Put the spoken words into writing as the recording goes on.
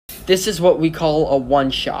this is what we call a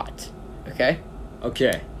one-shot. Okay?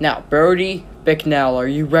 Okay. Now, Brody Bicknell, are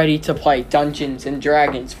you ready to play Dungeons and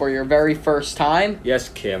Dragons for your very first time? Yes,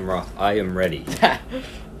 camera. I am ready.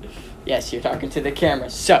 Yes, you're talking to the camera.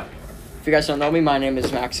 So, if you guys don't know me, my name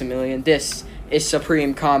is Maximilian. This is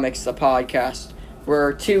Supreme Comics, the podcast,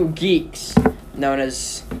 where two geeks known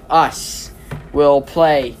as us will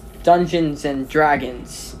play Dungeons and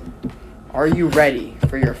Dragons. Are you ready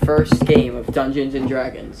for your first game of Dungeons and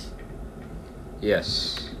Dragons?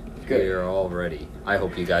 Yes. Good. We are all ready. I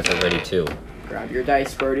hope you guys are ready too. Grab your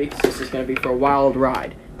dice, Brody, 'cause this is going to be for a wild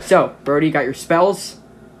ride. So, Brody, you got your spells?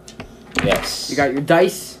 Yes. You got your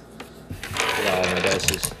dice? Get all my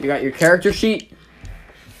dices. You got your character sheet?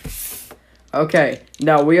 Okay,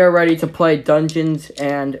 now we are ready to play Dungeons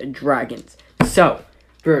and Dragons. So,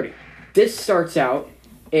 Brody, this starts out,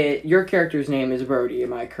 your character's name is Brody,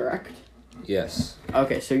 am I correct? Yes.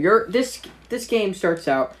 Okay, so this game starts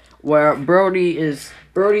out where Brody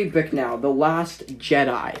Bicknell, the last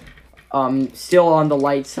Jedi, still on the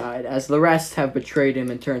light side, as the rest have betrayed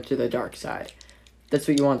him and turned to the dark side. That's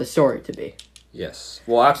what you want the story to be. Yes.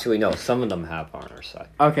 Well, actually, no. Some of them have on our side.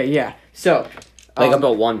 Okay, yeah. So, Like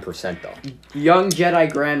about 1% though. young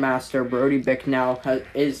Jedi Grandmaster Brody Bicknell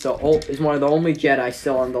is one of the only Jedi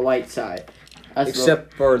still on the light side.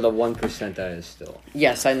 Except for the 1% that is still.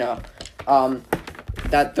 Yes, I know.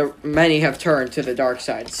 That the many have turned to the dark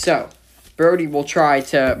side. So, Brody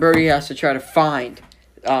has to try to find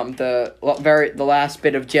the last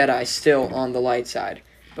bit of Jedi still on the light side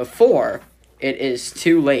before it is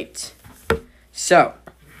too late. So,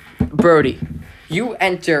 Brody, you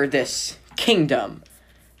enter this kingdom.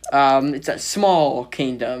 It's a small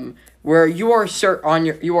kingdom where you are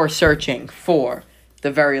searching for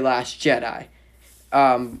the very last Jedi.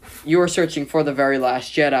 You are searching for the very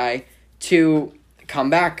last Jedi to come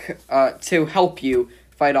back to help you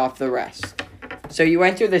fight off the rest. So you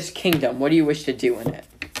enter this kingdom. What do you wish to do in it?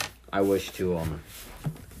 I wish to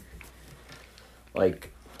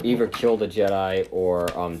either kill the Jedi or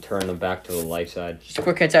turn them back to the light side. Just a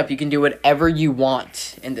quick heads up, you can do whatever you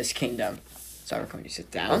want in this kingdom. So I'm going to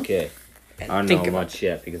sit down. Okay. And I don't think know about much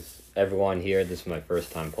yet because everyone here, this is my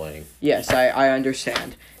first time playing. Yes, I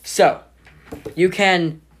understand. So, you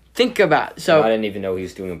can think about... I So, didn't even know he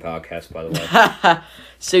was doing a podcast, by the way.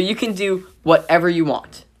 so you can do whatever you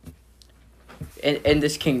want in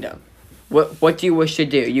this kingdom. What do you wish to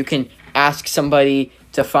do? You can ask somebody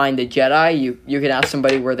to find a Jedi. You can ask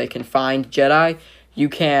somebody where they can find Jedi. You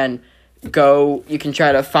can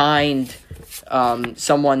try to find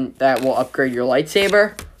someone that will upgrade your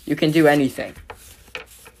lightsaber. You can do anything.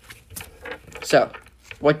 So,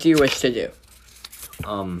 what do you wish to do?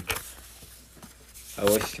 I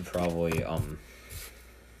wish to probably,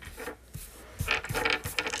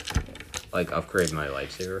 upgrade my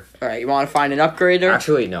lightsaber. Alright, you want to find an upgrader?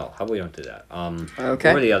 Actually, no. How about we don't do that?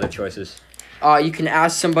 Okay. What are the other choices? You can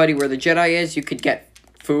ask somebody where the Jedi is. You could get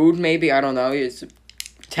food, maybe. I don't know. It's a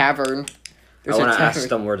tavern. I want to ask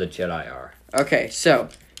them where the Jedi are. Okay, so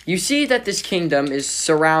you see that this kingdom is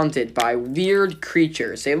surrounded by weird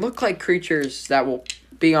creatures. They look like creatures that will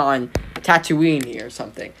be on Tatooine or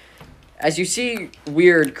something. As you see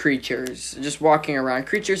weird creatures just walking around,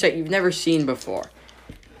 creatures that you've never seen before.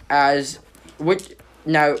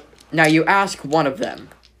 Now you ask one of them.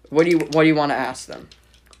 What do you want to ask them?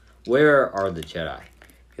 Where are the Jedi?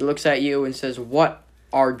 He looks at you and says, "What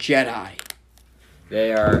are Jedi?"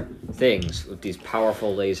 They are things with these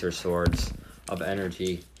powerful laser swords of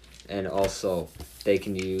energy, and also they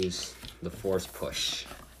can use the Force push.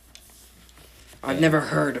 I've never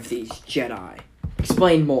heard of these Jedi.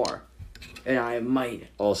 Explain more, and I might.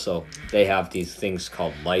 Also, they have these things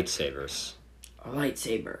called lightsabers. A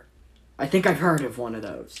lightsaber. I think I've heard of one of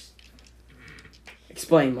those.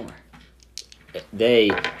 Explain more. They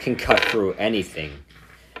can cut through anything,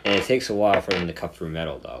 and it takes a while for them to cut through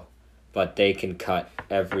metal, though. But they can cut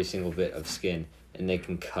every single bit of skin, and they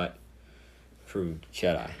can cut through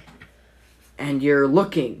Jedi. And you're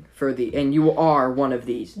looking for and you are one of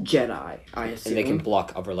these Jedi, I assume. And they can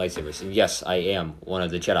block upper lightsabers. And yes, I am one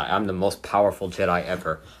of the Jedi. I'm the most powerful Jedi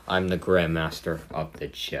ever. I'm the Grandmaster of the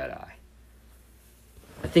Jedi.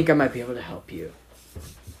 I think I might be able to help you.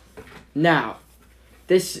 Now,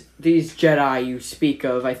 these Jedi you speak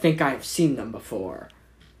of, I think I've seen them before.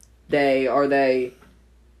 Are they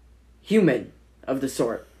human of the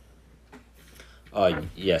sort?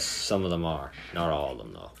 Yes, some of them are. Not all of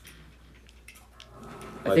them, though.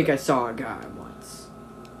 I think I saw a guy once.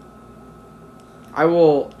 I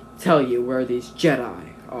will tell you where these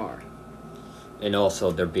Jedi are. And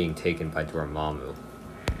also, they're being taken by Dormammu.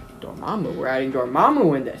 Dormammu? We're adding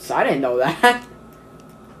Dormammu in this. I didn't know that.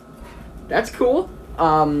 That's cool.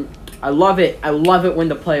 I love it. I love it when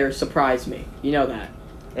the players surprise me. You know that.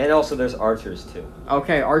 And also, there's archers too.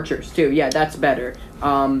 Okay, archers too. Yeah, that's better.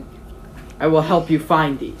 I will help you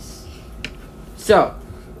find these. So,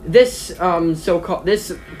 this so-called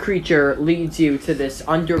this creature leads you to this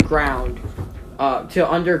underground,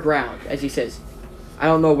 as he says. I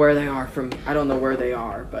don't know where they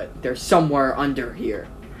are but they're somewhere under here.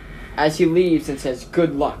 As he leaves and says,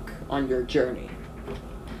 "Good luck on your journey."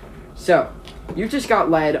 So, you just got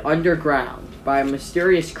led underground by a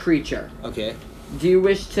mysterious creature. Okay. Do you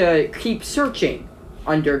wish to keep searching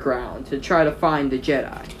underground to try to find the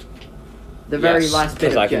Jedi? The very last bit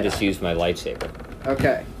of Jedi. Because I can just use my lightsaber.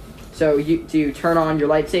 Okay. So do you turn on your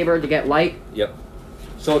lightsaber to get light? Yep.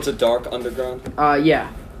 So it's a dark underground? Yeah.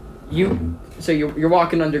 You're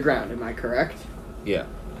walking underground, am I correct? Yeah.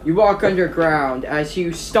 You walk underground as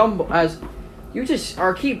you stumble as you just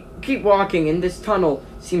are keep walking, and this tunnel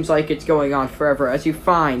seems like it's going on forever as you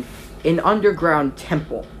find an underground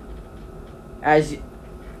temple. As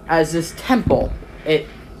this temple,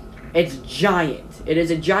 it's giant. It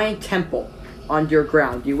is a giant temple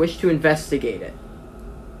underground. Do you wish to investigate it?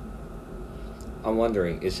 I'm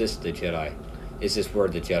wondering, is this the Jedi? Is this where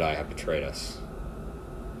the Jedi have betrayed us?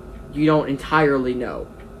 You don't entirely know.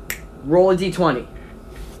 Roll a d20.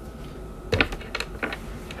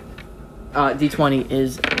 D20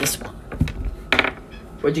 is this one.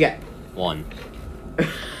 What'd you get? 1.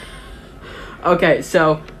 Okay,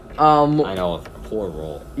 so I know, a poor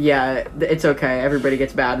roll. Yeah, it's okay. Everybody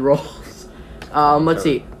gets bad rolls. Let's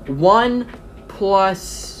see. 1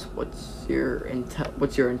 plus what's your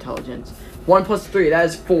intelligence? 1 plus 3. That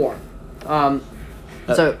is 4.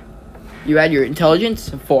 So you add your intelligence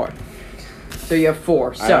 4. So you have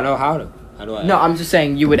 4. So I don't know how to. How do I? No, I'm just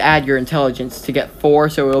saying you would add your intelligence to get 4,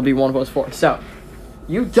 so it'll be 1 plus 4. So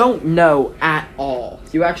you don't know at all.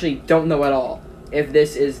 You actually don't know at all if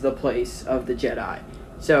this is the place of the Jedi.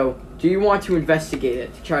 So, do you want to investigate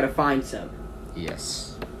it to try to find some?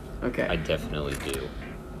 Yes. Okay. I definitely do.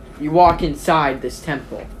 You walk inside this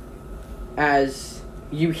temple. As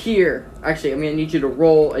you hear... Actually, I'm going to need you to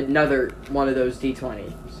roll another one of those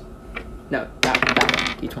d20s. No, that one.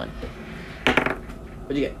 D20.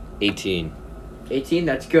 What'd you get? 18. 18?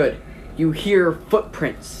 That's good. You hear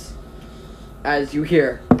footprints. As you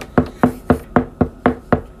hear...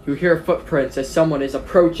 You hear footprints as someone is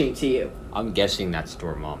approaching to you. I'm guessing that's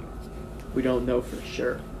Dormammu. We don't know for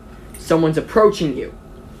sure. Someone's approaching you.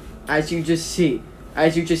 As you just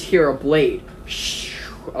hear a blade.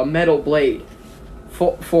 A metal blade.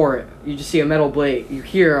 For it. You just see a metal blade. You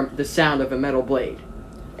hear the sound of a metal blade.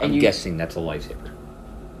 And I'm guessing that's a lightsaber.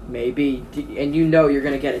 Maybe. And you know you're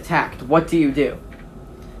going to get attacked. What do you do?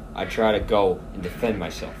 I try to go and defend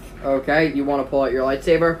myself. Okay, you want to pull out your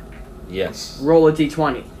lightsaber? Yes. Roll a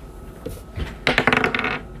d20.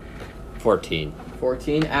 14.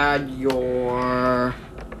 14. Add your...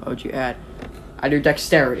 What would you add? Add your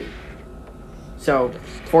dexterity. So,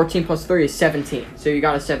 14 plus 3 is 17. So you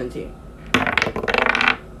got a 17.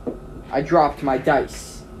 I dropped my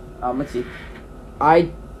dice. Let's see.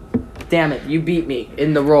 Damn it, you beat me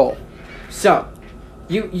in the roll. So,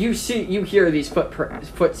 you hear these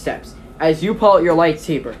footsteps. As you pull out your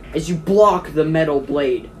lightsaber, as you block the metal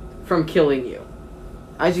blade from killing you.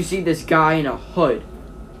 As you see this guy in a hood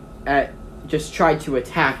just tried to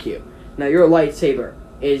attack you. Now your lightsaber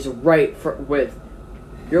is right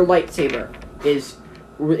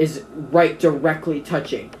directly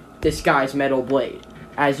touching this guy's metal blade.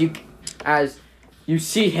 As you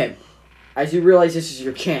see him, as you realize this is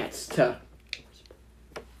your chance to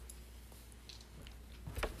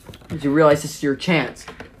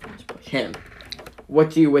push him.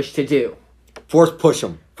 What do you wish to do? Force push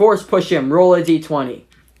him. Force push him. Roll a d20.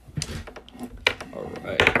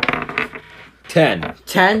 Alright. 10.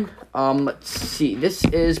 10? Let's see. This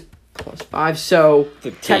is plus 5, so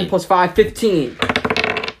 15. 10 plus 5, 15.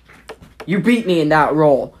 You beat me in that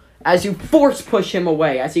roll. As you force push him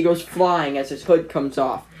away, as he goes flying, as his hood comes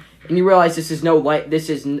off. And you realize this is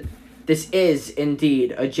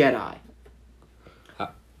indeed a Jedi.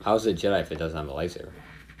 How's a Jedi if it doesn't have a lightsaber?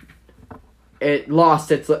 It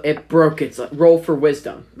broke its... Roll for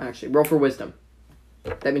wisdom, actually. Roll for wisdom.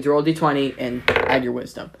 That means you roll d20 and add your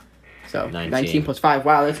wisdom. So, 19 plus 5.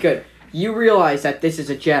 Wow, that's good. You realize that this is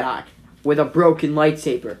a Jedi with a broken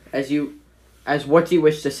lightsaber. As what do you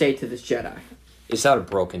wish to say to this Jedi? Is that a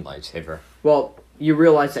broken lightsaber? Well, you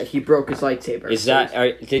realize that he broke his lightsaber. Is that...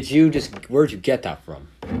 Where'd you get that from?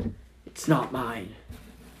 It's not mine.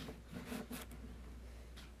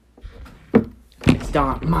 It's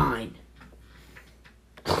not mine.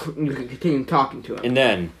 You can continue talking to him. And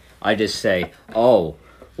then I just say, oh,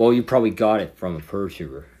 Well, you probably got it from a purge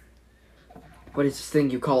trooper. What is this thing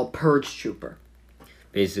you call a purge trooper?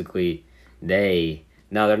 Basically, they're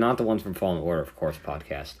not the ones from Fallen Order, of course,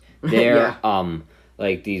 podcast. They're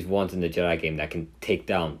like these ones in the Jedi game that can take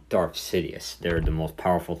down Darth Sidious. They're the most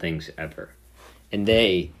powerful things ever. And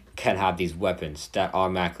they can have these weapons that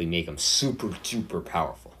automatically make them super, super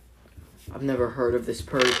powerful. I've never heard of this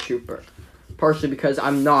purge trooper. Partially because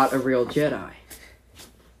I'm not a real Jedi.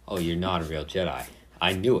 Oh, you're not a real Jedi.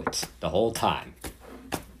 I knew it the whole time.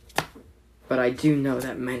 But I do know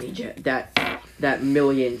that that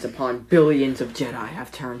millions upon billions of Jedi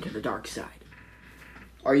have turned to the dark side.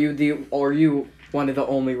 Are you one of the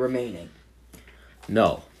only remaining?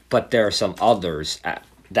 No, but there are some others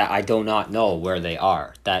that I do not know where they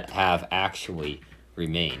are that have actually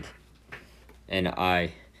remained. And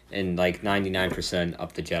like 99%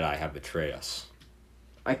 of the Jedi have betrayed us.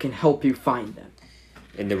 I can help you find them.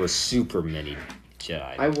 And there were super many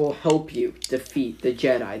Jedi. I will help you defeat the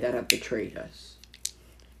Jedi that have betrayed us.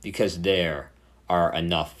 Because there are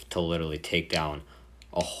enough to literally take down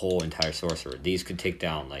a whole entire sorcerer. These could take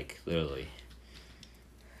down, like, literally,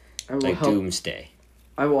 Doomsday.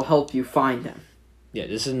 I will help you find them. Yeah,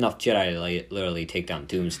 this is enough Jedi to literally take down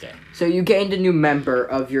Doomsday. So you gained a new member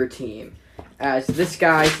of your team. As this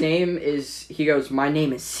guy's name is, he goes, my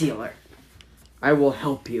name is Sealer. I will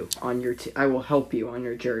help you on your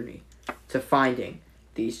journey to finding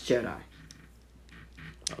these Jedi.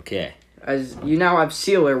 Okay. As you now have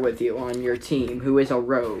Sealer with you on your team, who is a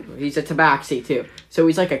rogue. He's a tabaxi too. So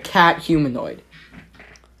he's like a cat humanoid.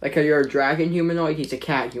 Like you're a dragon humanoid, he's a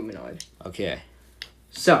cat humanoid. Okay.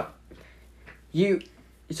 So you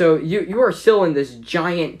are still in this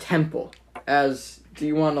giant temple. Do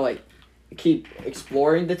you want to like keep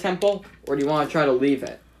exploring the temple, or do you want to try to leave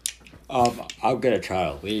it? I'm gonna try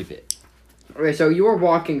to leave it. Okay, so you are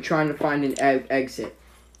walking, trying to find an exit,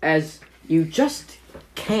 as you just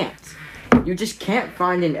can't. You just can't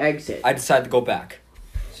find an exit. I decide to go back.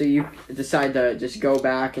 So you decide to just go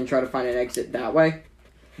back and try to find an exit that way?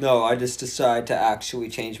 No, I just decide to actually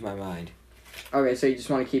change my mind. Okay, so you just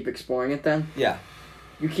want to keep exploring it then? Yeah.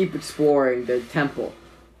 You keep exploring the temple.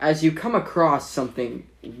 As you come across something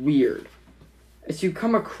weird. As you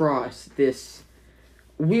come across this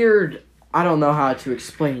weird, I don't know how to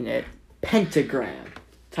explain it, pentagram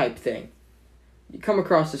type thing. You come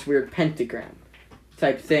across this weird pentagram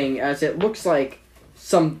type thing, as it looks like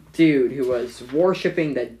some dude who was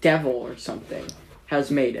worshipping the devil or something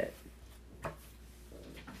has made it.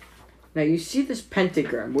 Now you see this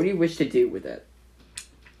pentagram. What do you wish to do with it?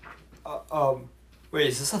 Wait,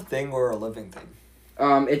 is this a thing or a living thing?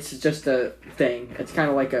 It's just a thing. It's kind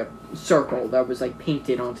of like a circle that was like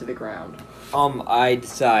painted onto the ground. I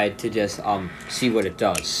decide to just see what it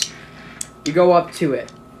does. You go up to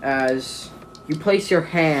it as you place your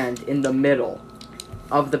hand in the middle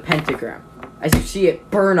of the pentagram. As you see it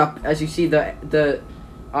burn up, as you see the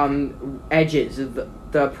edges of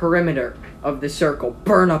the perimeter of the circle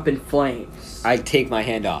burn up in flames. I take my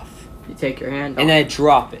hand off. You take your hand off. And then I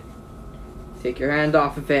drop it. Take your hand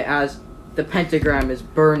off of it as the pentagram is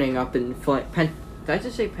burning up in flame. Did I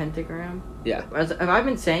just say pentagram? Yeah. Have I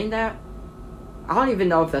been saying that? I don't even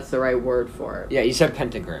know if that's the right word for it. Yeah, you said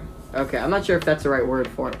pentagram. Okay, I'm not sure if that's the right word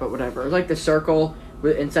for it, but whatever. It's like the circle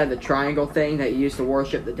inside the triangle thing that you use to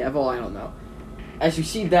worship the devil. I don't know. As you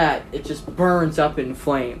see that, it just burns up in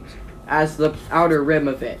flames as the outer rim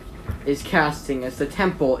of it is casting, as the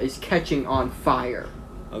temple is catching on fire.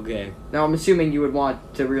 Okay. Now, I'm assuming you would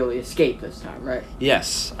want to really escape this time, right?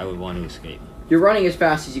 Yes, I would want to escape. You're running as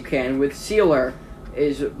fast as you can, with Sealer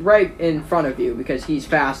is right in front of you because he's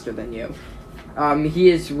faster than you. He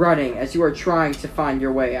is running as you are trying to find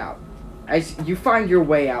your way out. As you find your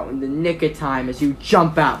way out in the nick of time, as you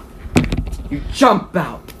jump out. You jump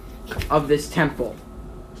out of this temple.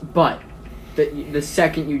 But the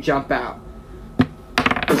second you jump out,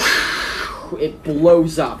 it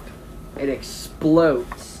blows up. It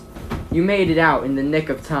explodes. You made it out in the nick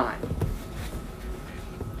of time.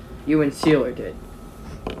 You and Sealer did.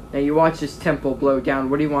 Now you watch this temple blow down.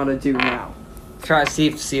 What do you want to do now? Try to see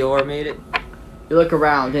if Sealer made it. You look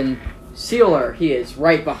around, and Sealer, he is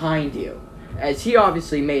right behind you, as he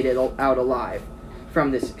obviously made it out alive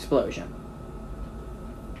from this explosion.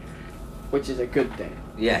 Which is a good thing.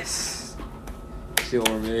 Yes.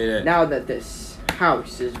 Sealer made it. Now that this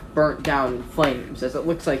house is burnt down in flames, as it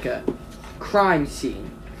looks like a crime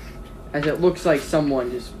scene, as it looks like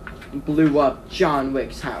someone just blew up John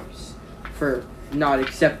Wick's house for not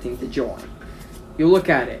accepting to join. You look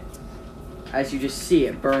at it, as you just see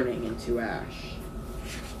it burning into ash.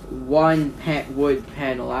 One wood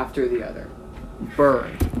panel after the other.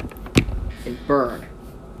 Burn. And burn.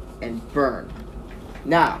 and burn.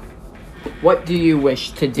 Now, what do you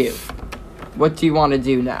wish to do? What do you want to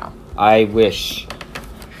do now? I wish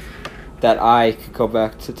that I could go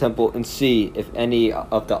back to the temple and see if any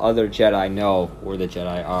of the other Jedi know where the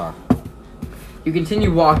Jedi are. You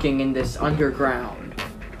continue walking in this underground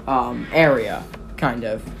area, kind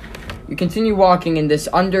of. You continue walking in this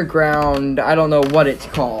underground, I don't know what it's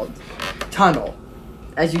called, tunnel.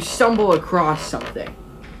 As you stumble across something.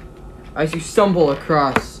 As you stumble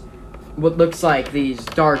across what looks like these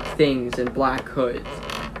dark things and black hoods.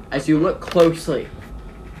 As you look closely,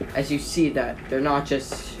 as you see that they're not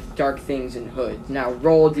just dark things and hoods. Now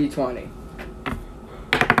roll a d20.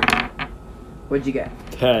 What'd you get?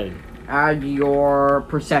 10. Add your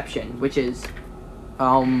perception, which is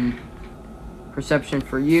perception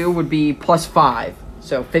for you would be +5,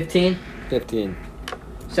 so 15. 15.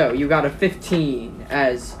 So you got a 15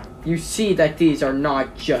 as you see that these are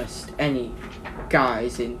not just any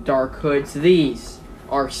guys in dark hoods. These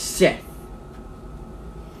are Sith.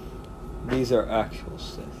 These are actual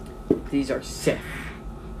Sith. These are Sith.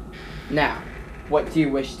 Now, what do you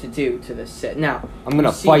wish to do to the Sith? Now, I'm gonna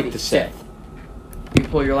you see fight the Sith. You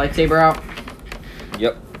pull your lightsaber out.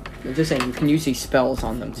 Yep. I'm just saying, you can use these spells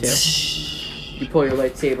on them too. You pull your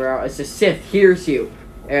lightsaber out as the Sith hears you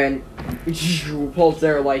and pulls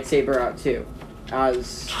their lightsaber out too.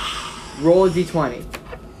 As roll a d20.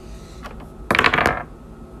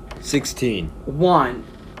 16. 1.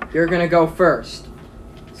 You're gonna go first.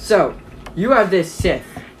 So, you have this Sith.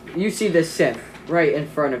 You see this Sith right in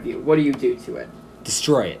front of you. What do you do to it?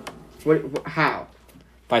 Destroy it. How?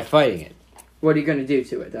 By fighting it. What are you gonna do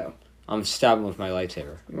to it though? I'm stabbing with my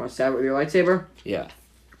lightsaber. You wanna stab it with your lightsaber? Yeah.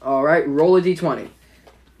 Alright, roll a d20.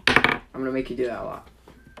 I'm gonna make you do that a lot.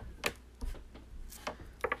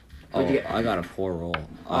 What'd you get? I got a poor roll.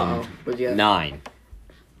 What'd you get? 9.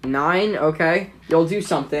 9, okay. You'll do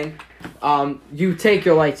something. You take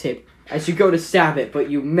your lightsaber as you go to stab it, but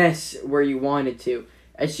you miss where you wanted to.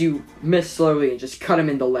 As you miss slowly and just cut him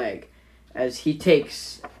in the leg. As he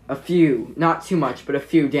takes a few, not too much, but a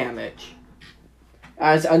few damage.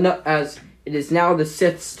 As it is now the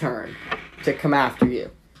Sith's turn to come after you.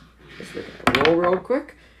 Just roll real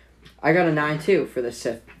quick. I got a 9 too for the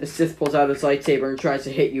Sith. The Sith pulls out his lightsaber and tries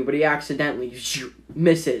to hit you, but he accidentally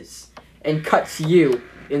misses and cuts you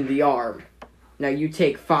in the arm. Now you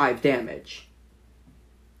take 5 damage.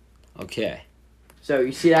 Okay. So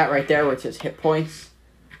you see that right there where it says hit points?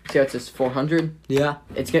 See how it says 400? Yeah.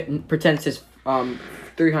 Pretend it says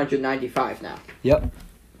 395 now. Yep.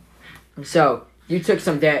 So you took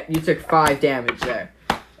you took 5 damage there.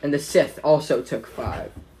 And the Sith also took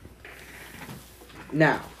 5.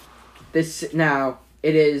 Now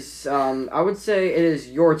it is I would say it is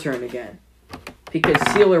your turn again. Because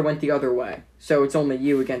Sealer went the other way. So it's only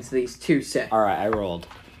you against these 2 Sith. Alright, I rolled.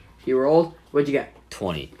 You rolled? What'd you get?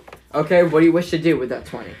 20. Okay, what do you wish to do with that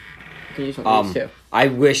 20? You can use one of these too. I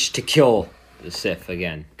wish to kill the Sith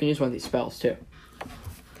again. You can use one of these spells too.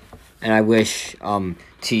 And I wish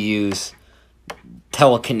to use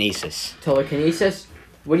telekinesis. Telekinesis?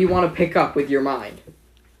 What do you want to pick up with your mind?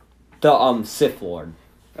 The Sith Lord.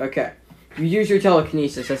 Okay. You use your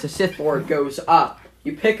telekinesis as the Sith Lord goes up.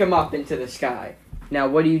 You pick him up into the sky. Now,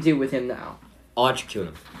 what do you do with him now? Electrocute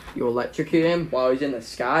him. You electrocute him while he's in the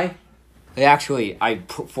sky? I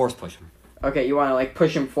force push him. Okay, you want to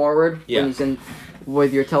push him forward Yeah. when he's in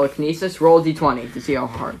with your telekinesis? Roll a d20 to see how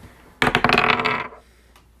hard.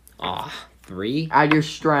 3? Add your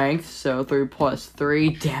strength, so 3 plus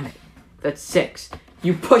 3. Damn it. That's 6.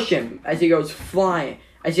 You push him as he goes flying.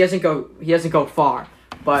 As he doesn't go far,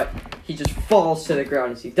 but he just falls to the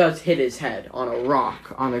ground as he does hit his head on a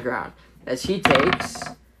rock on the ground. As he takes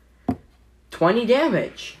 20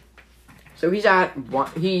 damage. So he's at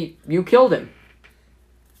you killed him.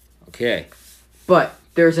 Okay. But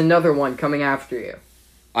there's another one coming after you.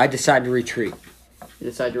 I decide to retreat. You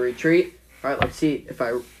decide to retreat. Alright, let's see if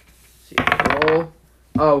I roll.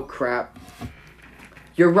 Oh crap.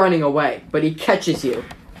 You're running away, but he catches you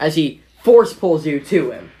as he force pulls you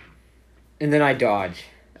to him. And then I dodge.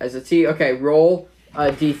 As a T, okay, roll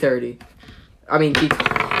a D30. I mean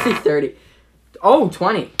D30. Oh,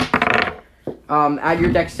 20. Add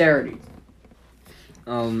your dexterity.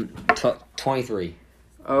 23.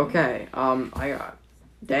 Okay. I got.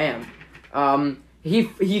 Damn.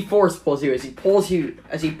 He force pulls you as he pulls you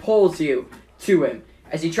to him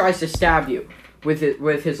as he tries to stab you with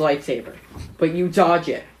his lightsaber, but you dodge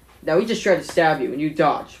it. Now he just tried to stab you and you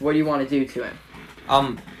dodge. What do you want to do to him?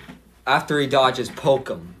 After he dodges, poke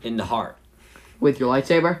him in the heart. With your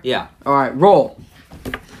lightsaber? Yeah. All right, roll.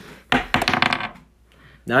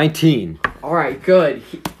 19. All right, good.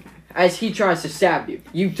 as he tries to stab you,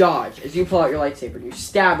 you dodge. As you pull out your lightsaber, and you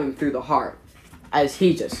stab him through the heart. As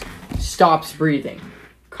he just stops breathing,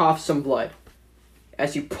 coughs some blood.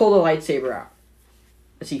 As you pull the lightsaber out.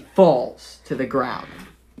 As he falls to the ground.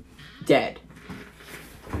 Dead.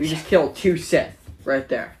 You just killed 2 Sith right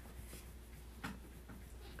there.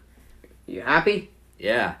 You happy?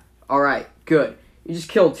 Yeah. Alright, good. You just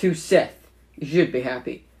killed 2 Sith. You should be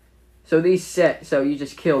happy. So you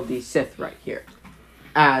just killed these Sith right here.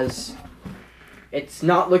 As it's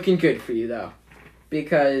not looking good for you though.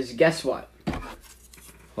 Because guess what?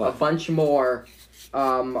 What? A bunch more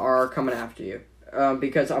are coming after you.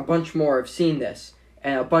 Because a bunch more have seen this.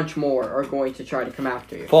 And a bunch more are going to try to come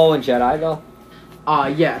after you. Fallen Jedi though.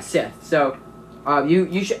 Yeah, Sith. So, I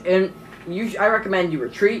recommend you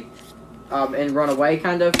retreat, and run away,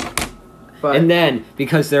 kind of. But And then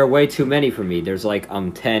because there are way too many for me, there's like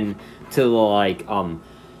 10 to the like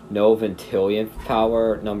no ventillionth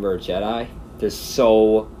power number of Jedi. There's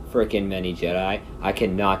so freaking many Jedi. I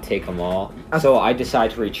cannot take them all. So I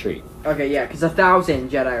decide to retreat. okay, yeah, because 1,000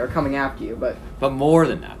 Jedi are coming after you. But But more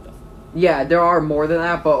than that, though. yeah, there are more than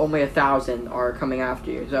that, but only 1,000 are coming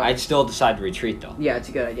after you. So I'd still decide to retreat, though. yeah, it's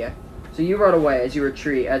a good idea. So you run away as you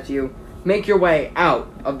retreat, as you make your way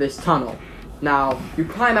out of this tunnel. Now, you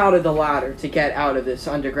climb out of the ladder to get out of this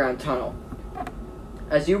underground tunnel.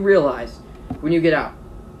 As you realize, when you get out,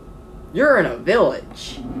 you're in a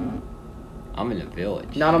village. I'm in a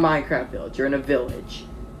village. Not a Minecraft village, you're in a village.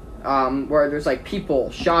 Where there's like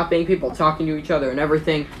people shopping, people talking to each other and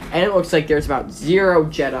everything. And it looks like there's about 0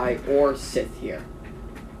 Jedi or Sith here.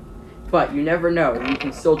 But you never know, you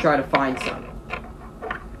can still try to find some.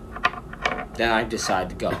 Then I decide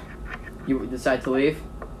to go. You decide to leave?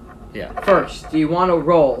 Yeah. First, do you want to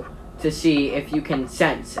roll to see if you can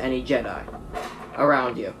sense any Jedi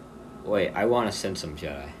around you? Wait, I want to send some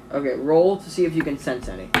Jedi. Okay, roll to see if you can sense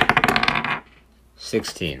any.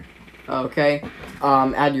 16. Okay,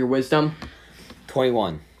 add your wisdom.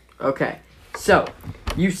 21. Okay, so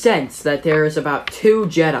you sense that there is about 2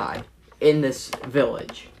 Jedi in this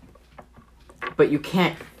village, but you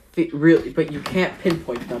can't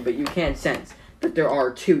pinpoint them. But you can sense that there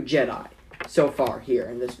are 2 Jedi so far here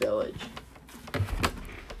in this village.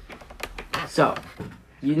 So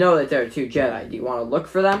you know that there are 2 Jedi. Do you want to look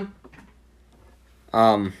for them?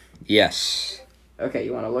 Yes. Okay,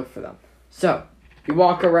 you want to look for them. So you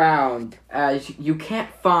walk around as you can't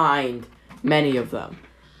find many of them.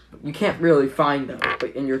 You can't really find them,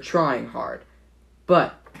 and you're trying hard.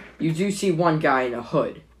 But you do see one guy in a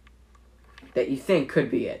hood that you think could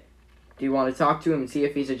be it. Do you want to talk to him and see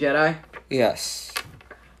if he's a Jedi? Yes.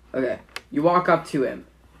 Okay. You walk up to him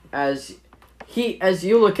as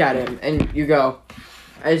you look at him and you go,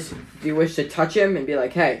 do you wish to touch him and be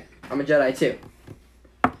like, "Hey, I'm a Jedi too"?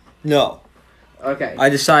 No. Okay. I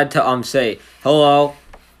decide to say hello.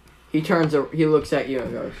 He looks at you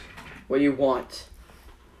and goes, "What do you want?"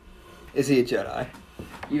 Is he a Jedi?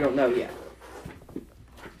 You don't know yet.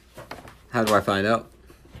 How do I find out?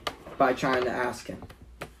 By trying to ask him.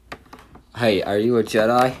 Hey, are you a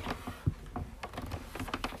Jedi?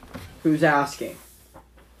 Who's asking?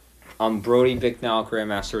 Brody Bicknell,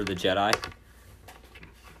 Grandmaster of the Jedi.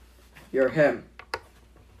 You're him.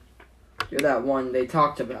 You're that one they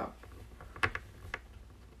talked about.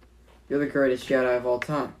 You're the greatest Jedi of all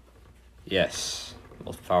time. Yes.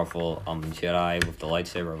 Most powerful Jedi with the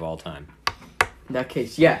lightsaber of all time. In that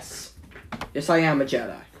case, yes. Yes, I am a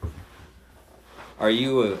Jedi. Are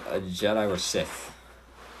you a Jedi or Sith?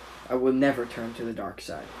 I will never turn to the dark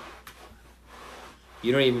side.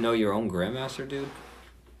 You don't even know your own Grandmaster, dude?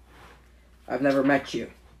 I've never met you,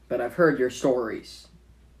 but I've heard your stories.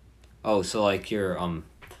 Oh, so like your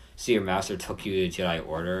master took you to Jedi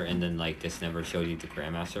Order and then like this never showed you the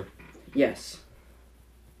Grandmaster? Yes.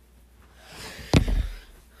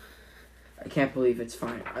 I can't believe it's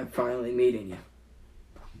fine. I'm finally meeting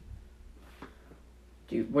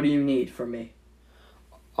you. What do you need from me?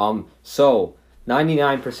 So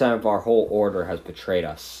 99% of our whole order has betrayed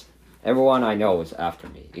us. Everyone I know is after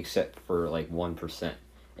me, except for like 1%.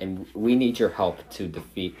 And we need your help to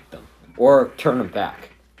defeat them. Or turn them back.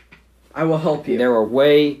 I will help you. There are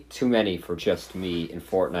way too many for just me in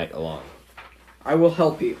Fortnite alone. I will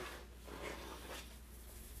help you.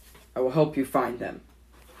 I will help you find them.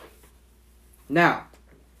 Now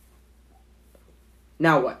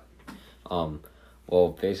what?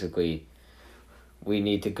 Well, basically, we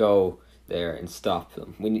need to go there and stop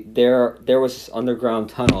them. There was this underground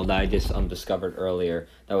tunnel that I just discovered earlier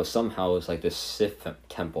that was like this Sith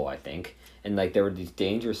temple, I think. And like there were these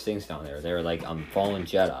dangerous things down there. They were like fallen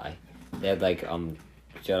Jedi. They had like Jedi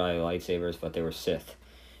lightsabers, but they were Sith.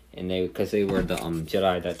 and because they were the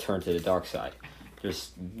Jedi that turned to the dark side.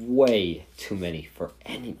 There's way too many for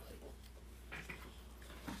anybody.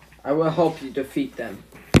 I will help you defeat them.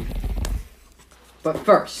 But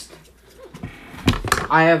first,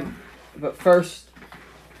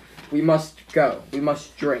 we must go. We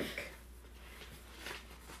must drink.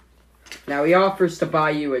 Now he offers to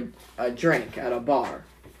buy you a drink at a bar.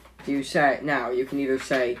 You can either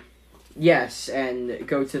say yes and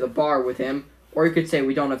go to the bar with him, or you could say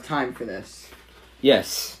we don't have time for this.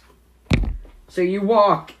 Yes. So you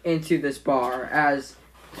walk into this bar as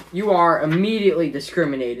you are immediately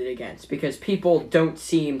discriminated against because people don't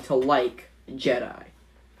seem to like Jedi.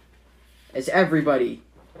 As everybody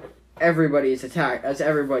is attacked, as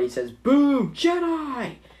everybody says, "Boo,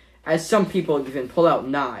 Jedi!" As some people even pull out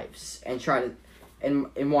knives and try to,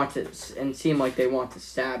 and want to, and seem like they want to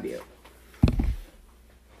stab you.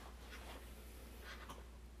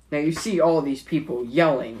 Now you see all these people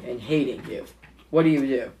yelling and hating you. What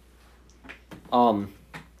do?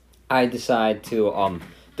 I decide to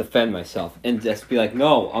defend myself and just be like,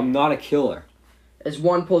 no, I'm not a killer. As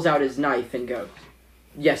one pulls out his knife and goes,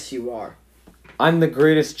 "Yes, you are." I'm the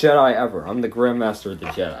greatest Jedi ever. I'm the Grandmaster of the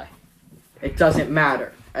Jedi. It doesn't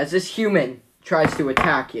matter. As this human tries to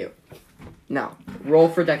attack you. Now, roll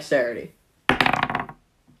for dexterity.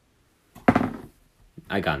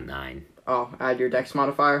 I got 9. Oh, add your dex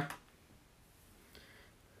modifier.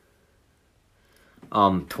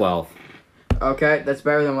 12. Okay, that's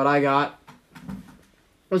better than what I got.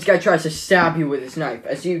 This guy tries to stab you with his knife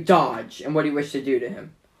as you dodge, and what do you wish to do to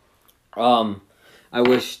him? I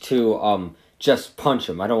wish to, just punch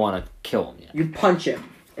him. I don't want to kill him yet. You punch him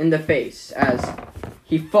in the face as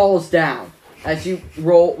he falls down. As you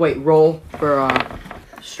roll for,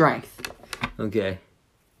 strength. Okay.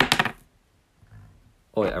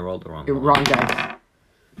 Oh, wait, I rolled the wrong Your one. wrong dice.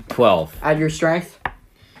 12. Add your strength.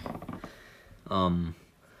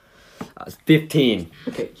 15.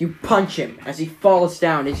 Okay, you punch him as he falls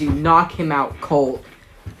down, as you knock him out cold.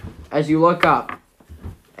 As you look up,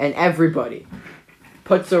 and everybody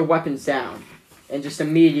puts their weapons down and just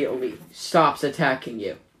immediately stops attacking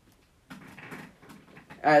you.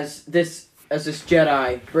 As this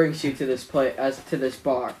Jedi brings you to this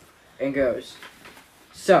bar and goes,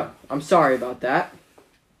 "So, I'm sorry about that.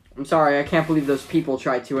 I'm sorry, I can't believe those people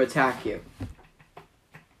tried to attack you."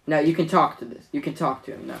 Now you can talk to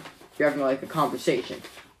him now. You're having like a conversation.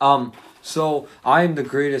 So I'm the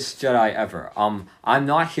greatest Jedi ever. I'm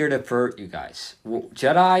not here to hurt you guys.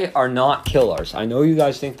 Jedi are not killers. I know you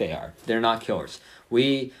guys think they are. They're not killers.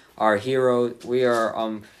 We are heroes. We are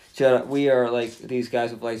Jedi. We are like these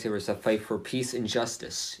guys with lightsabers that fight for peace and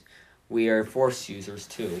justice. We are Force users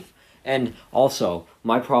too. And also,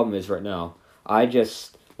 my problem is right now, I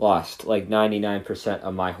just lost like 99%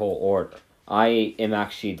 of my whole order. I am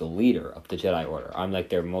actually the leader of the Jedi Order. I'm like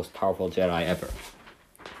their most powerful Jedi ever.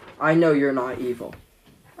 I know you're not evil.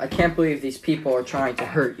 I can't believe these people are trying to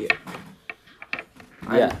hurt you.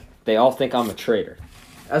 Yeah, they all think I'm a traitor.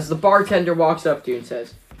 As the bartender walks up to you and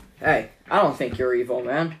says, "Hey, I don't think you're evil,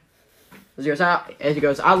 man." As he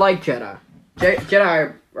goes, "I like Jedi.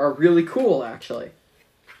 Jedi are really cool, actually."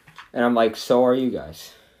 And I'm like, so are you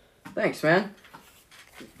guys. Thanks, man.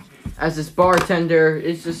 As this bartender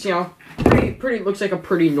is just, pretty looks like a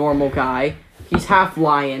pretty normal guy. He's half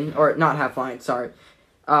lion, or not half lion, sorry.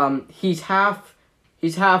 He's half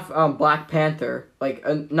Black Panther,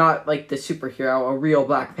 not like the superhero, a real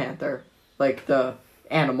Black Panther, like the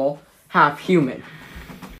animal, half human.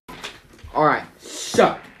 All right,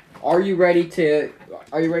 so are you ready to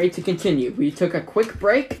continue? We took a quick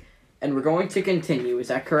break, and we're going to continue. Is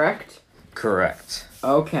that correct? Correct.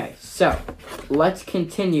 Okay, so let's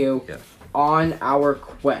continue on our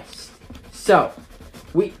quest. So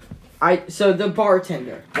the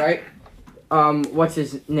bartender, right? What's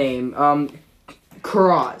his name?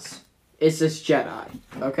 Karaz is this Jedi,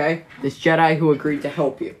 okay? This Jedi who agreed to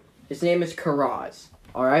help you. His name is Karaz,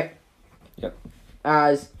 alright? Yep.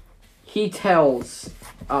 As he tells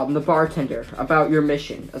the bartender about your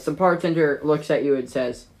mission. As the bartender looks at you and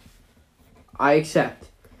says, "I accept."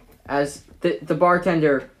 As the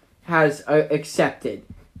bartender has accepted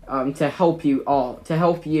to help you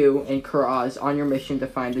and Karaz on your mission to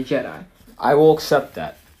find the Jedi. I will accept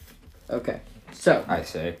that. Okay, so I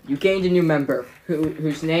say. you gained a new member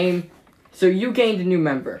whose name. So you gained a new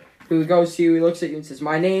member who goes to you. He looks at you and says,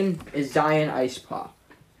 "My name is Zion Icepaw."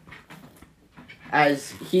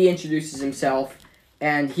 As he introduces himself,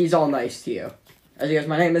 and he's all nice to you. As he goes,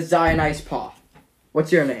 "My name is Zion Icepaw.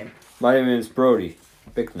 What's your name?" My name is Brody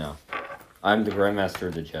Bicknell. I'm the Grandmaster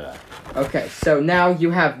of the Jedi. Okay, so now you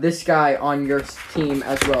have this guy on your team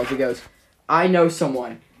as well. He goes, "I know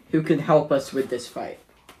someone. who can help us with this fight.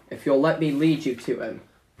 If you'll let me lead you to him,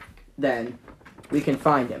 then we can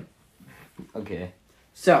find him. Okay.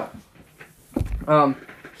 So,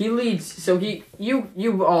 he leads. So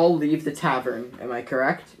you all leave the tavern. Am I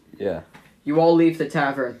correct? Yeah. You all leave the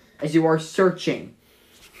tavern as you are searching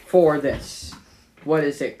for this. What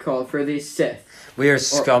is it called? For these Sith. We are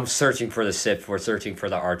searching for the Sith. We're searching for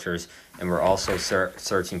the archers, and we're also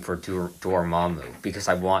searching for Dormammu because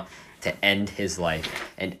I want to end his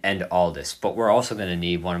life and end all this. But we're also going to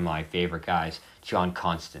need one of my favorite guys, John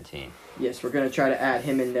Constantine. Yes, we're going to try to add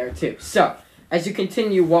him in there too. So, as you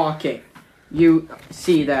continue walking, you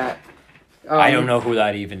see that... I don't know who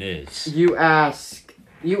that even is. You ask,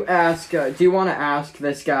 do you want to ask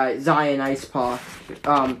this guy, Zion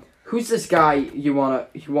Icepaw, who's this guy you want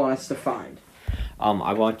us to find?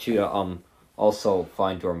 I want you to also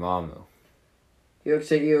find Dormammu. He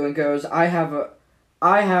looks at you and goes, I have a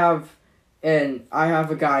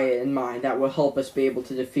guy in mind that will help us be able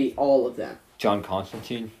to defeat all of them. John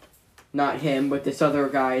Constantine? Not him, but this other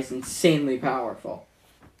guy is insanely powerful.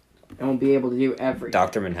 And will be able to do everything.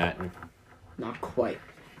 Dr. Manhattan. Not quite.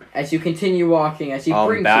 As you continue walking, as he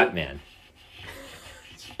brings Batman.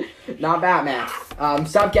 you... Not Batman.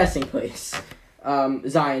 Stop guessing, please.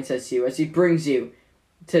 Zion says to you, as he brings you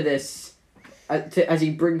to this... as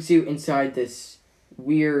he brings you inside this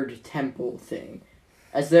weird temple thing.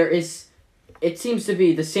 As there is... It seems to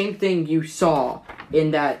be the same thing you saw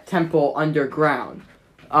in that temple underground.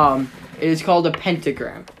 It is called a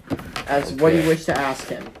pentagram. As what do you wish to ask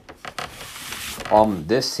him?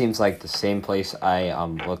 This seems like the same place I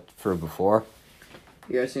looked through before.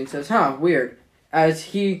 Yes, and he says, weird. As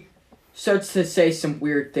he starts to say some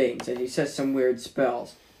weird things, and he says some weird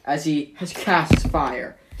spells. As he has cast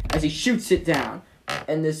fire. As he shoots it down.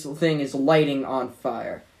 And this thing is lighting on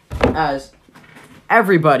fire. As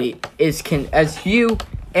everybody is as you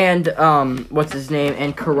and what's his name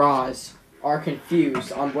and Karaz are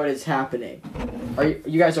confused on what is happening.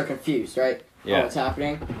 You guys are confused, right? Yeah. On what's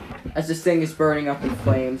happening? As this thing is burning up in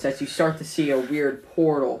flames, as you start to see a weird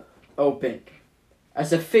portal open.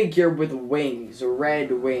 As a figure with wings,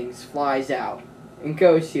 red wings, flies out and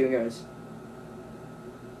goes to you and goes,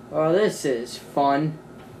 well, this is fun.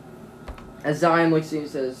 As Zion looks at you and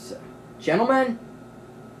says, gentlemen,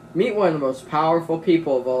 meet one of the most powerful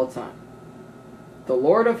people of all time. The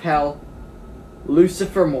Lord of Hell,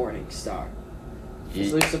 Lucifer Morningstar.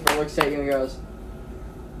 As Lucifer looks at you and goes,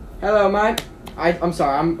 hello, mate. I'm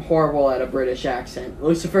sorry, I'm horrible at a British accent.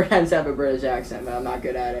 Lucifer tends to have a British accent, but I'm not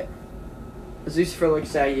good at it. As Lucifer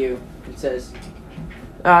looks at you and says,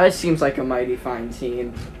 this seems like a mighty fine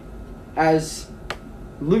team. As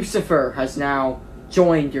Lucifer has now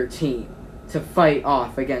joined your team to fight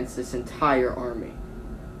off against this entire army.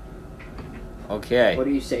 Okay. What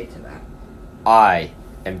do you say to that? I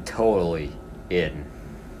am totally in.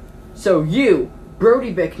 So you,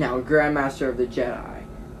 Brody Bicknell, Grandmaster of the Jedi,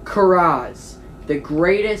 Karaz, the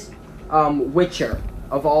greatest Witcher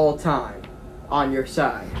of all time, on your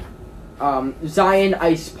side. Zion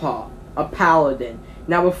Icepaw, a paladin.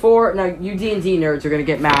 Now you D&D nerds are gonna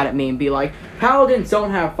get mad at me and be like, paladins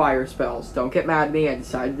don't have fire spells. Don't get mad at me. I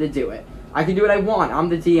decided to do it. I can do what I want. I'm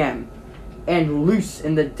the DM. And loose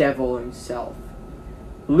in the devil himself,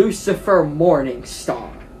 Lucifer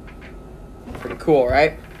Morningstar. Pretty cool,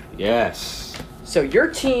 right? Yes. So your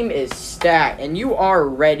team is stacked, and you are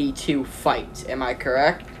ready to fight. Am I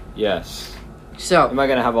correct? Yes. So, am I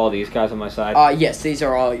gonna have all these guys on my side? Yes, these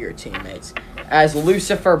are all your teammates. As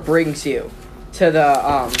Lucifer brings you to the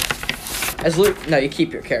no, you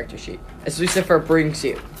keep your character sheet. As Lucifer brings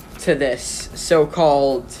you to this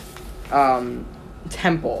so-called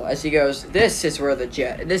temple, as he goes, this is where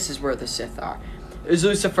the Sith are. As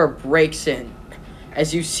Lucifer breaks in,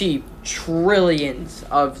 as you see trillions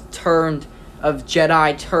of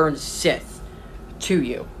Jedi turned Sith to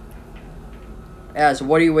you. As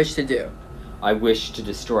what do you wish to do? I wish to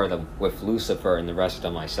destroy them with Lucifer and the rest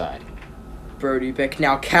on my side. Brody Bick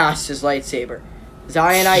now casts his lightsaber.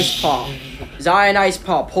 Zion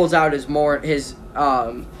Icepaw pulls out his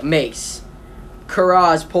mace.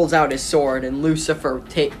 Karaz pulls out his sword, and Lucifer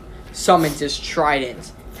summons his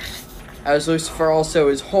trident. As Lucifer also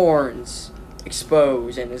his horns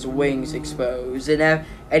expose and his wings expose, and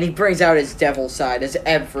he brings out his devil side as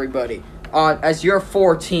everybody as your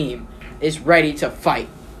 4 team is ready to fight.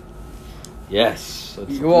 Yes.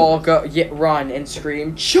 You all go run and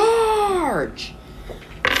scream, charge!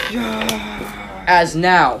 As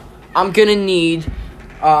now, I'm gonna need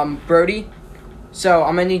Brody. So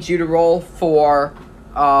I'm gonna need you to roll for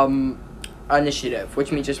initiative,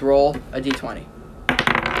 which means just roll a d20.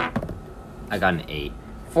 I got an 8.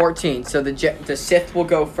 14. So the Sith will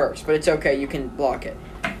go first, but it's okay. You can block it.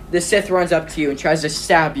 The Sith runs up to you and tries to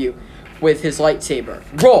stab you with his lightsaber.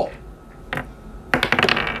 Roll.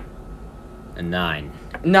 A 9.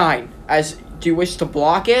 9. Do you wish to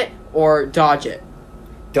block it or dodge it?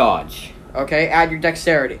 Dodge. Okay, add your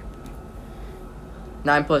dexterity.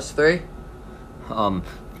 9 plus 3.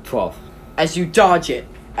 12. As you dodge it,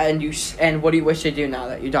 and what do you wish to do now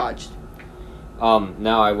that you dodged?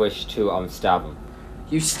 Now I wish to stab him.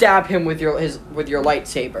 You stab him with your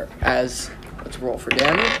lightsaber. Let's roll for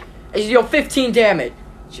damage. As you deal 15 damage,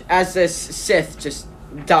 as this Sith just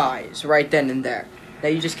dies right then and there. Now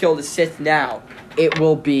you just killed a Sith. Now it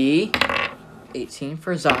will be 18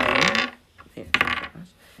 for Zion.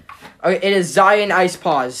 Okay, it is Zion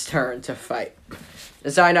Icepaw's turn to fight.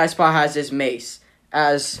 Zion Icepaw has his mace.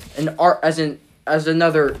 As 3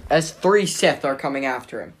 Sith are coming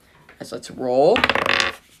after him. Let's roll.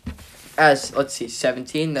 Let's see,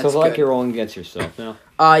 17. That's so it's like good. you're rolling against yourself now.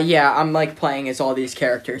 Yeah, I'm like playing as all these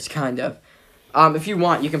characters, kind of. If you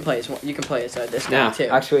want, you can play as this guy too.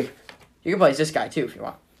 Actually, you can play as this guy too if you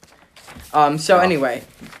want. Anyway,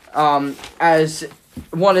 as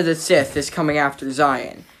one of the Sith is coming after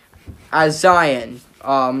Zion, as Zion,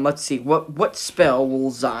 let's see, what spell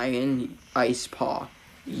will Zion Icepaw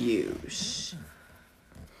use?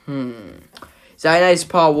 Zion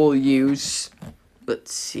Icepaw will use,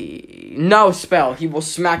 let's see, no spell. He will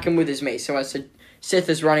smack him with his mace. So as the Sith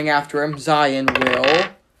is running after him, Zion will.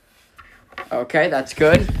 Okay, that's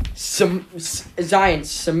good. Zion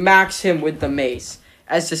smacks him with the mace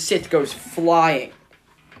as the Sith goes flying.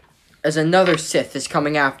 As another Sith is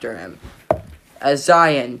coming after him. As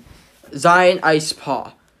Zion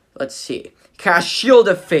Icepaw, let's see, cast Shield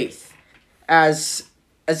of Faith. As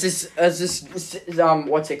this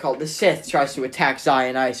what's it called? The Sith tries to attack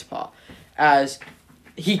Zion Icepaw. As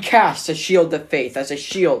he casts a Shield of Faith, as a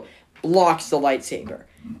shield blocks the lightsaber.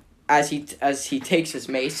 As he takes his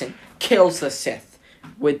mace and kills the Sith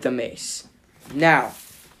with the mace. Now,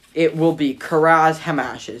 it will be Karaz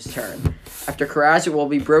Hamash's turn. After Karaz, it will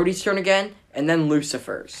be Brody's turn again, and then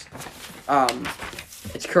Lucifer's.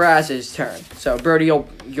 It's Karaz's turn. So Brody,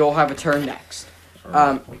 you'll have a turn next.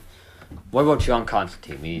 What about John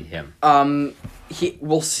Constantine? We need him.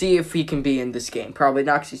 We'll see if he can be in this game. Probably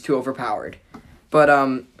not, 'cause he's too overpowered. But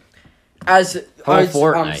as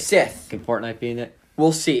Fortnite. Sith, Can Fortnite be in it?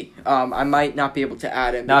 we'll see. I might not be able to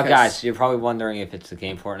add him. Now, because- guys, you're probably wondering if it's the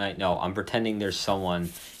game Fortnite. No, I'm pretending there's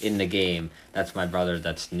someone in the game. That's my brother.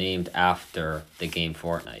 That's named after the game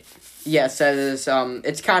Fortnite. Yes, that is.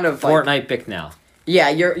 It's kind of like, Fortnite Bicknell. yeah.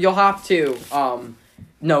 You'll have to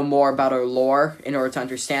know more about our lore in order to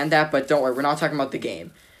understand that. But don't worry, we're not talking about the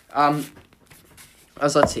game.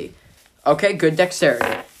 Let's see. Okay, good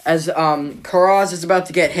dexterity. As Karaz is about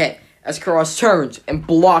to get hit, as Karaz turns and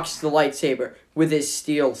blocks the lightsaber with his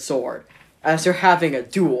steel sword, as they're having a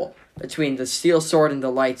duel between the steel sword and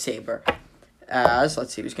the lightsaber.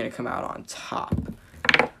 Let's see who's gonna come out on top.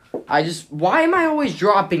 Why am I always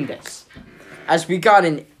dropping this? As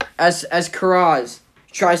Karaz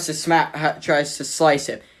tries to slice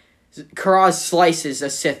him, Karaz slices a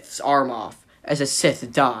Sith's arm off as a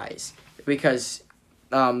Sith dies because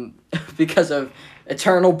of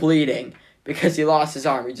eternal bleeding, because he lost his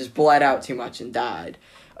arm. He just bled out too much and died.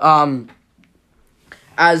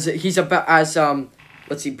 Let's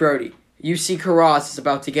see, Brody, you see Karaz is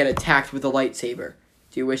about to get attacked with a lightsaber.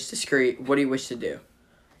 Do you wish to scream? What do you wish to do?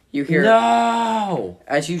 You hear No!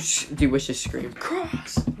 do you wish to scream?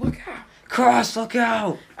 Karaz, look out! Cross, look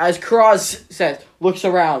out! As Karaz looks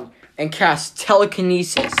around and casts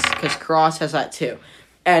telekinesis, because Karaz has that too,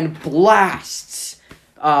 and blasts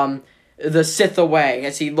the Sith away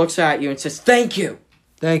as he looks at you and says, "Thank you."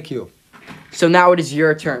 Thank you. So now it is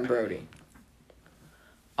your turn, Brody.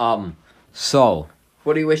 So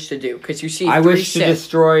What do you wish to do? Because you see I three wish to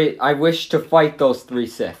Sith. I wish to fight those 3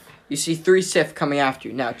 Sith. You see 3 Sith coming after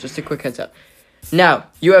you. Now, just a quick heads up. Now,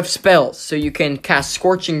 you have spells, so you can cast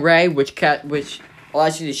Scorching Ray, which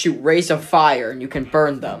allows you to shoot rays of fire, and you can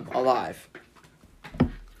burn them alive.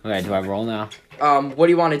 Okay, do I roll now? What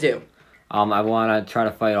do you want to do? I want to try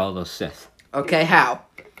to fight all those Sith. Okay, how?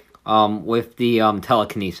 With the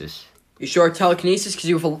telekinesis. You sure telekinesis? Because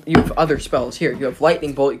you have other spells. Here, you have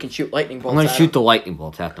Lightning Bolt. You can shoot Lightning Bolts I'm gonna at shoot them. the lightning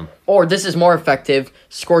bolts at them. Or, this is more effective,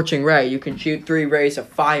 Scorching Ray. You can shoot 3 rays of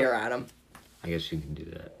fire at them. I guess you can do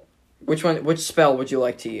that. Which spell would you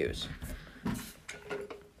like to use?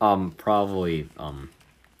 Probably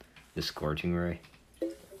the scorching ray.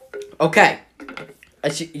 Okay.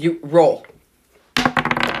 You roll.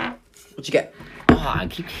 What'd you get? Oh, I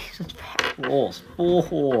keep getting such bad rolls.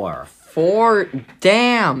 4. 4.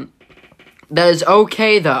 Damn. That is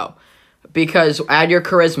okay though, because add your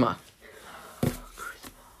charisma.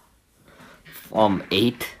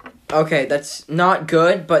 8. Okay, that's not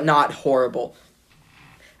good, but not horrible.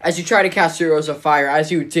 As you try to cast 3 rays of fire,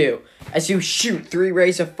 as you shoot 3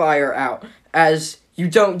 rays of fire out, as you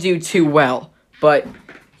don't do too well, but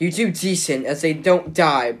you do decent, as they don't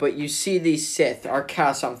die, but you see these Sith are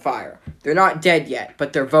cast on fire. They're not dead yet,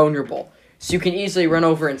 but they're vulnerable, so you can easily run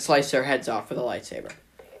over and slice their heads off with a lightsaber.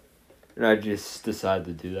 And I just decided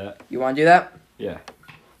to do that. You want to do that? Yeah.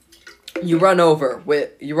 You run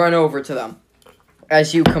over to them,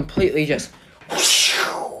 as you completely just,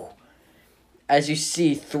 as you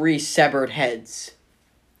see 3 severed heads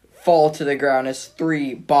fall to the ground as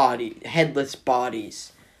 3 headless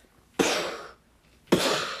bodies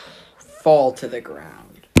fall to the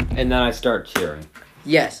ground. And then I start cheering.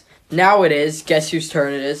 Yes. Now it is. Guess whose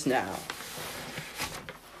turn it is now?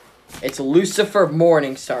 It's Lucifer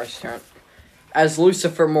Morningstar's turn. As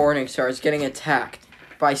Lucifer Morningstar is getting attacked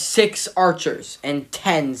by 6 archers and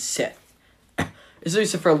 10 Sith. As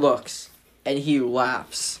Lucifer looks, and he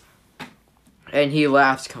laughs. And he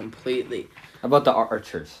laughs completely. How about the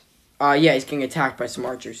archers? Yeah, he's getting attacked by some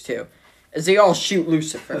archers too. As they all shoot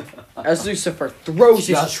Lucifer. As Lucifer throws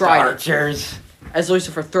his trident. Archers. As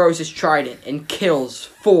Lucifer throws his trident and kills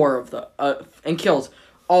 4 of the and kills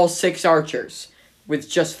all 6 archers with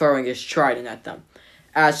just throwing his trident at them.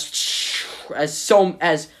 As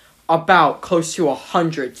about close to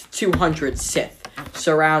 100 to 200 Sith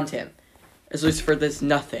surround him. As Lucifer does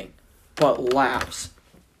nothing but laughs.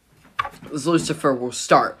 As Lucifer will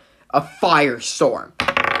start a firestorm.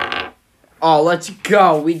 Oh, let's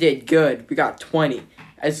go. We did good. We got 20.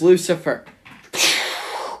 As Lucifer,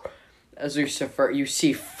 you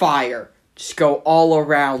see fire just go all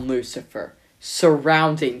around Lucifer,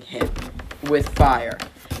 surrounding him with fire.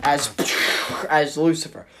 As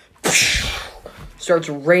Lucifer starts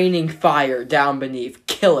raining fire down beneath,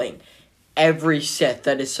 killing every Sith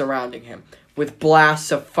that is surrounding him with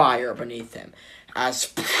blasts of fire beneath him.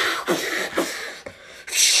 As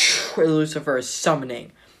Lucifer is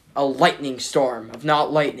summoning a lightning storm of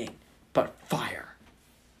not lightning, but fire.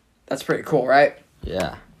 That's pretty cool, right?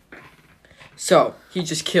 Yeah. So, he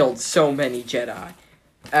just killed so many Jedi.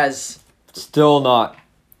 As Still not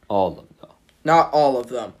all of them, though. not all of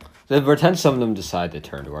them. Then pretend some of them decide to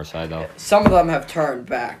turn to our side, though. Some of them have turned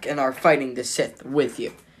back and are fighting the Sith with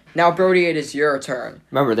you. Now, Brody, it is your turn.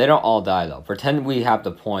 Remember, they don't all die, though. Pretend we have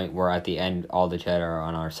the point where at the end all the Jedi are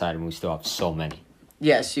on our side and we still have so many.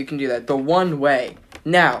 Yes, you can do that. The one way.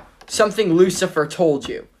 Now, something Lucifer told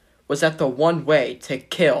you was that the one way to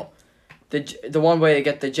kill, the one way to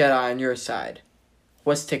get the Jedi on your side,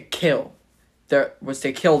 was to kill their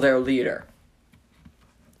leader.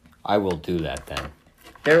 I will do that then.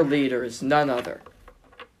 Their leader is none other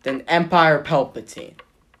than Emperor Palpatine.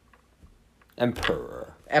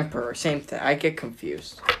 Emperor, same thing. I get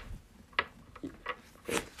confused.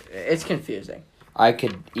 It's confusing. I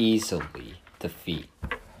could easily defeat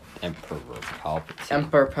Emperor Palpatine.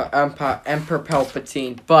 Emperor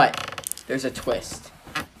Palpatine, but there's a twist.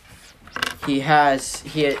 He has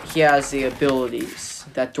the abilities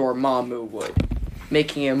that Dormammu would,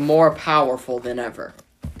 making him more powerful than ever.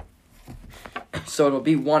 So it'll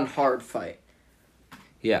be one hard fight.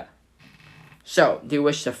 Yeah. So, do you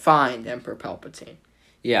wish to find Emperor Palpatine?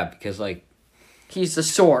 Yeah, because, like... He's the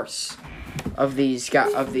source of these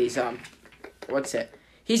He's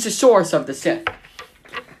the source of the Sith.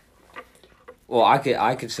 Well,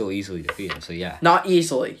 I could still easily defeat him, so yeah. Not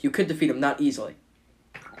easily. You could defeat him, not easily.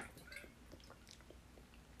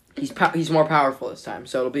 He's more powerful this time,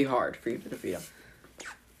 so it'll be hard for you to defeat him.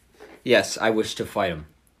 Yes, I wish to fight him.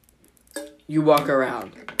 You walk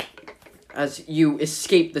around as you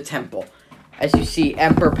escape the temple, as you see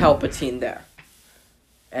Emperor Palpatine there,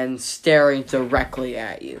 and staring directly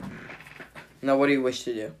at you. Now, what do you wish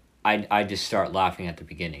to do? I just start laughing at the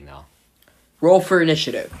beginning, though. Roll for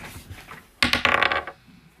initiative.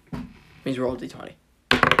 Means roll a d20.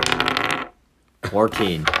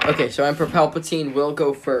 14. Okay, so Emperor Palpatine will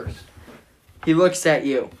go first. He looks at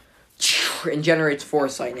you and generates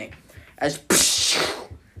Force Lightning.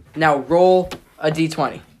 Now roll a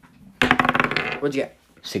d20. What'd you get?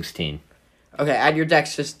 16. Okay, add your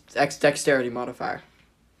dexterity modifier.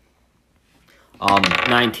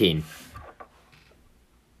 19.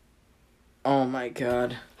 Oh my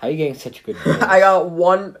god. How are you getting such good rolls? I got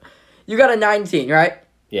one. You got a 19, right?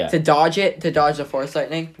 Yeah. To dodge the Force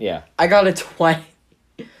Lightning? Yeah. I got a 20.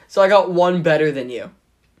 So I got one better than you.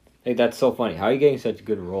 Hey, that's so funny. How are you getting such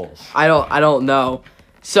good rolls? I don't know.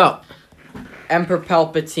 So, Emperor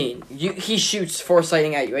Palpatine, he shoots Force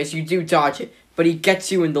Lightning at you as you do dodge it, but he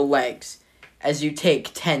gets you in the legs. as you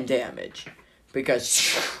take 10 damage. Because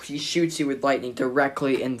he shoots you with lightning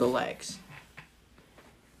directly in the legs.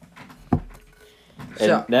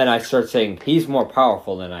 And then I start saying, he's more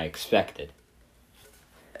powerful than I expected.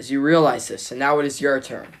 As you realize this, and now it is your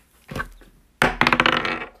turn.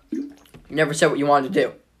 You never said what you wanted to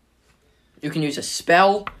do. You can use a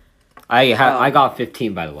spell. I got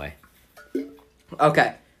 15, by the way.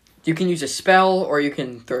 Okay. You can use a spell, or you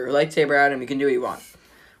can throw your lightsaber at him. You can do what you want.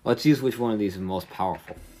 Let's use which one of these is most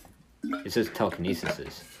powerful. It says telekinesis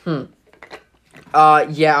is.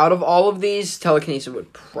 Yeah, out of all of these, telekinesis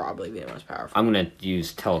would probably be the most powerful. I'm going to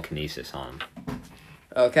use telekinesis on him.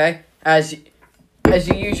 Okay. As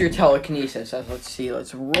you use your telekinesis,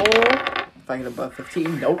 let's roll. If I get above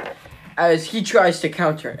 15, nope. As he tries to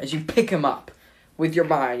counter, as you pick him up with your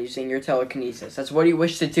mind using your telekinesis. That's what you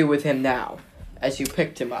wish to do with him now, as you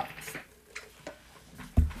picked him up.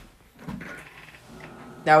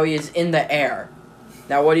 Now he is in the air.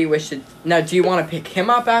 Now what do you wish to... Now, do you want to pick him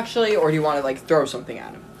up, actually, or do you want to, throw something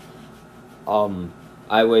at him?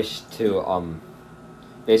 I wish to,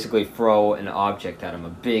 basically throw an object at him. A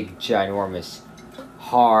big, ginormous,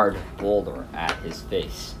 hard boulder at his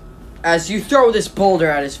face. As you throw this boulder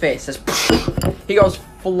at his face, he goes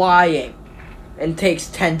flying and takes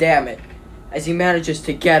 10 damage as he manages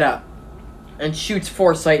to get up and shoots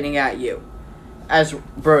Force Lightning at you. As,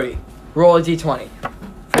 Brody, roll a d20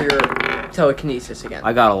 for your telekinesis again.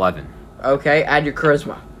 I got 11. Okay, add your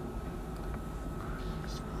charisma.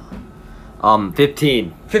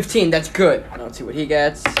 15. 15, that's good. Let's see what he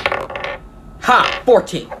gets. Ha!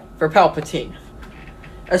 14 for Palpatine.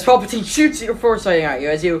 As Palpatine shoots your Force Lightning at you,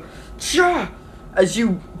 as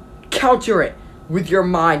you counter it with your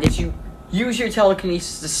mind, as you use your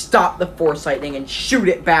telekinesis to stop the Force Lightning and shoot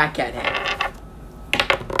it back at him.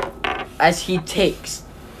 As he takes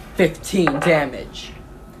 15 damage.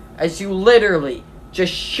 As you literally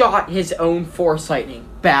just shot his own Force Lightning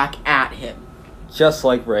back at him. Just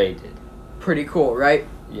like Rey did. Pretty cool, right?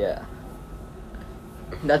 Yeah.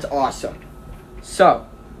 That's awesome. So,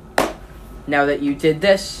 now that you did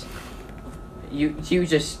this, you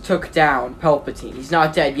just took down Palpatine. He's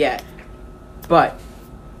not dead yet. But,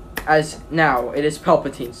 now, it is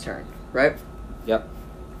Palpatine's turn, right? Yep.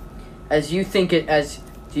 Do you think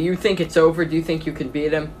it's over? Do you think you can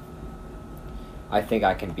beat him? I think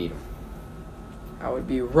I can beat him. I would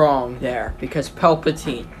be wrong there, because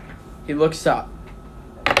Palpatine, he looks up,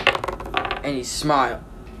 and he smiles.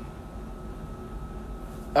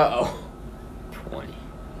 Uh-oh. 20.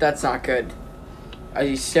 That's not good. As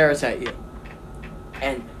he stares at you,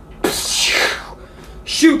 and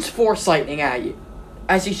shoots Force Lightning at you.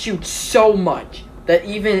 As he shoots so much that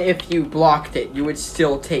even if you blocked it, you would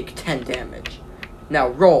still take 10 damage. Now,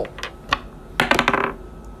 roll.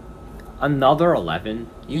 Another 11?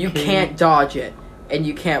 You can't dodge it, and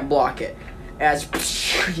you can't block it. As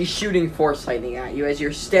he's shooting Force Lightning at you, as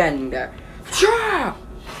you're standing there,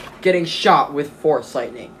 getting shot with Force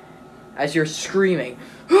Lightning. As you're screaming,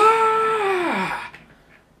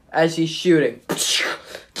 as he's shooting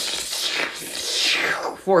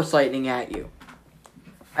Force Lightning at you.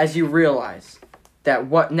 As you realize that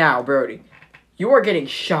what now, Brody? You are getting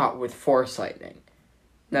shot with Force Lightning.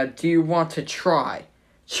 Now, do you want to try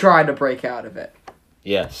to break out of it?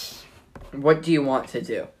 Yes. What do you want to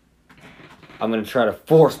do? I'm going to try to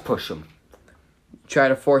force push him. Try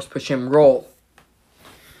to force push him. Roll.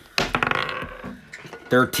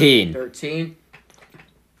 13. 13.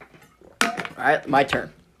 Alright, my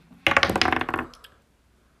turn.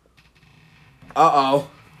 Uh-oh.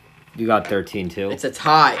 You got 13 too? It's a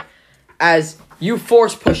tie. As you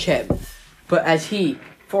force push him, but as he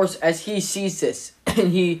sees this,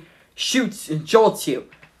 and he shoots and jolts you,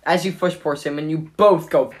 as you force him, and you both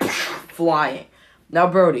go flying. Now,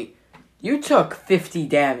 Brody, you took 50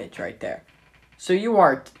 damage right there. So you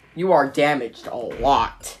are damaged a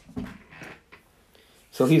lot.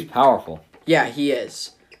 So he's powerful. Yeah, he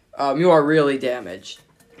is. You are really damaged.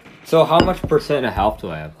 So how much percent of health do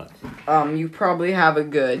I have left? You probably have a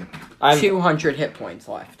good 200 hit points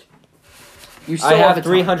left. You still I have a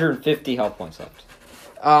 350 health points left.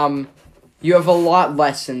 You have a lot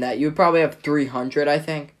less than that. You would probably have 300, I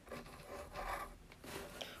think.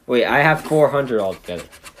 Wait, I have 400 altogether.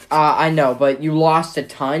 I know, but you lost a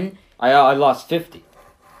ton. I lost 50.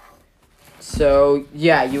 So,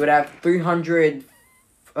 yeah, you would have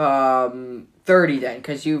 330 then,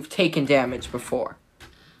 because you've taken damage before.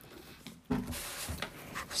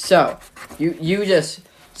 So,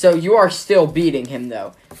 you are still beating him,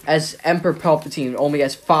 though, as Emperor Palpatine only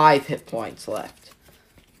has 5 hit points left.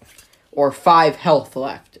 Or 5 health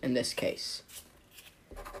left, in this case.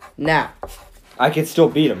 Now. I can still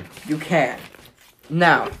beat him. You can.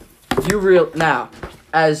 Now,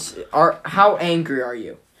 how angry are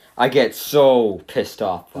you? I get so pissed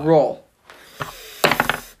off. Roll.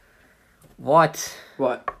 What?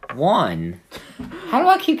 What? 1. How do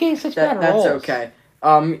I keep getting such bad rolls? That's okay.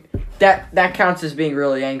 That counts as being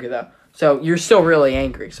really angry though. So you're still really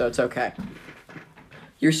angry, so it's okay.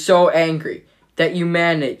 You're so angry that you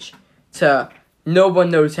manage to, no one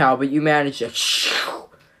knows how, but you manage to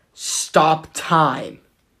stop time.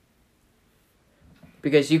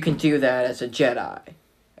 Because you can do that as a Jedi,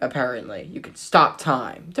 apparently. You can stop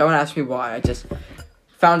time. Don't ask me why, I just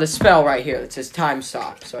found a spell right here that says time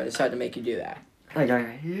stop, so I decided to make you do that.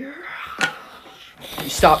 You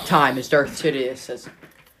stop time as Darth Sidious says,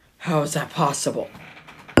 how is that possible?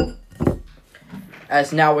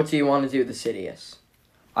 As now, what do you want to do, the Sidious?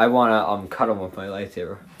 I want to cut him with my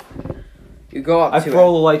lightsaber. You go up I to him.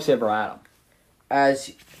 throw the lightsaber at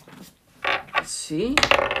him. See?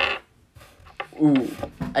 Ooh.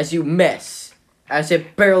 As you miss. As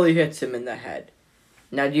it barely hits him in the head.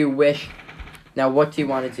 Now what do you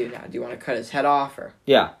want to do now? Do you want to cut his head off or?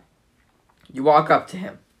 Yeah. You walk up to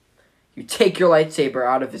him. You take your lightsaber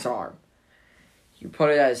out of his arm. You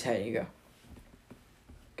put it at his head and you go,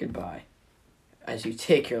 goodbye. As you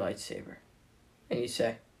take your lightsaber. And you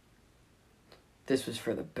say, this was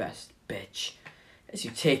for the best, bitch. As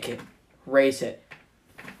you take it, raise it,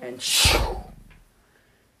 and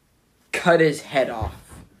cut his head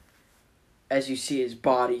off. As you see his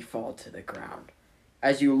body fall to the ground.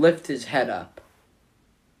 As you lift his head up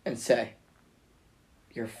and say,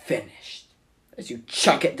 you're finished. As you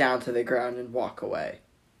chuck it down to the ground and walk away.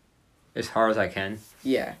 As hard as I can.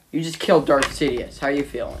 Yeah, you just killed Darth Sidious. How you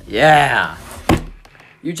feeling? Yeah.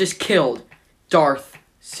 You just killed Darth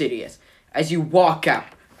Sidious. As you walk out,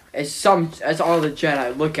 as all the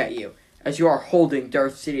Jedi look at you, as you are holding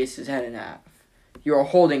Darth Sidious's head in half. You are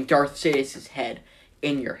holding Darth Sidious's head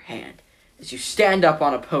in your hand. As you stand up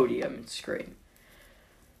on a podium and scream,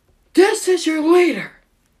 this is your leader!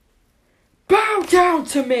 Bow down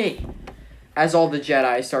to me! As all the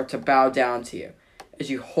Jedi start to bow down to you. As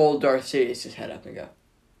you hold Darth Sidious's head up and go,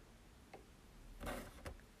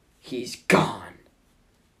 he's gone.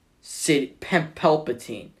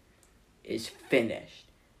 Palpatine is finished.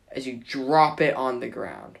 As you drop it on the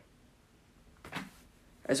ground.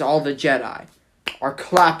 As all the Jedi are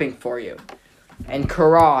clapping for you. And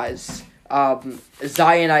Karaz,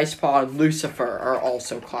 Zion Icepaw, and Lucifer are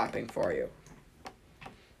also clapping for you.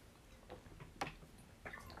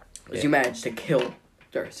 As you manage to kill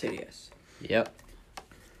Darth Sidious. Yep.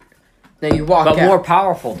 Now you walk out. But more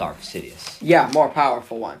powerful Darth Sidious. Yeah, more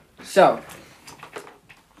powerful one. So,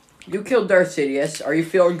 you killed Darth Sidious. Are you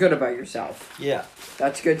feeling good about yourself? Yeah.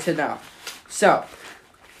 That's good to know. So,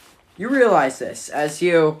 you realize this as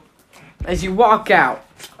you walk out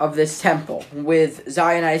of this temple with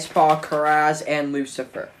Zion Icepaw, Karaz, and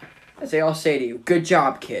Lucifer. As they all say to you, good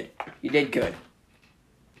job, kid. You did good.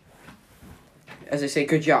 As they say,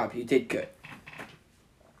 good job. You did good.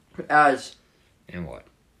 And what?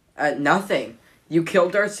 Nothing. You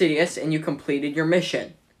killed Darth Sidious and you completed your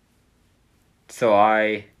mission. So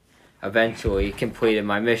I eventually completed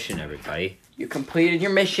my mission, everybody. You completed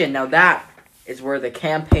your mission. Now that is where the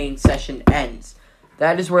campaign session ends.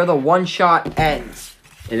 That is where the one-shot ends.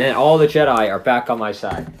 And then all the Jedi are back on my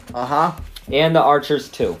side. Uh-huh. And the archers,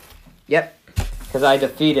 too. Yep. Because I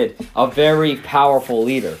defeated a very powerful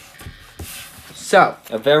leader. So,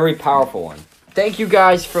 A very powerful one. thank you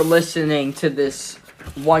guys for listening to this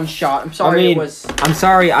one-shot. I'm sorry I'm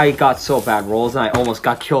sorry I got so bad rolls and I almost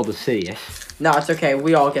got killed with Sidious. No, it's okay.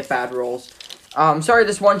 We all get bad rolls. Sorry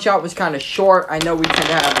this one-shot was kind of short. I know we tend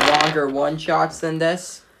to have longer one-shots than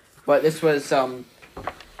this. But this was,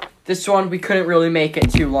 this one, we couldn't really make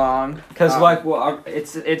it too long. Because,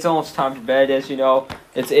 it's almost time for bed, as you know.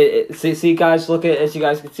 See, guys, look at, as you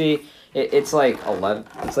guys can see, it's like 11.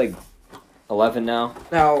 It's like 11 now.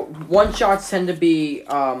 Now, one-shots tend to be,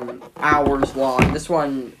 hours long. This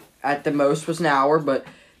one, at the most, was an hour, but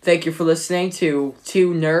thank you for listening to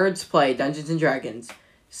two nerds play Dungeons & Dragons.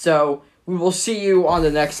 So, we will see you on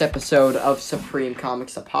the next episode of Supreme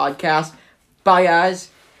Comics, the podcast. Bye,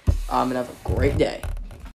 guys, and have a great day.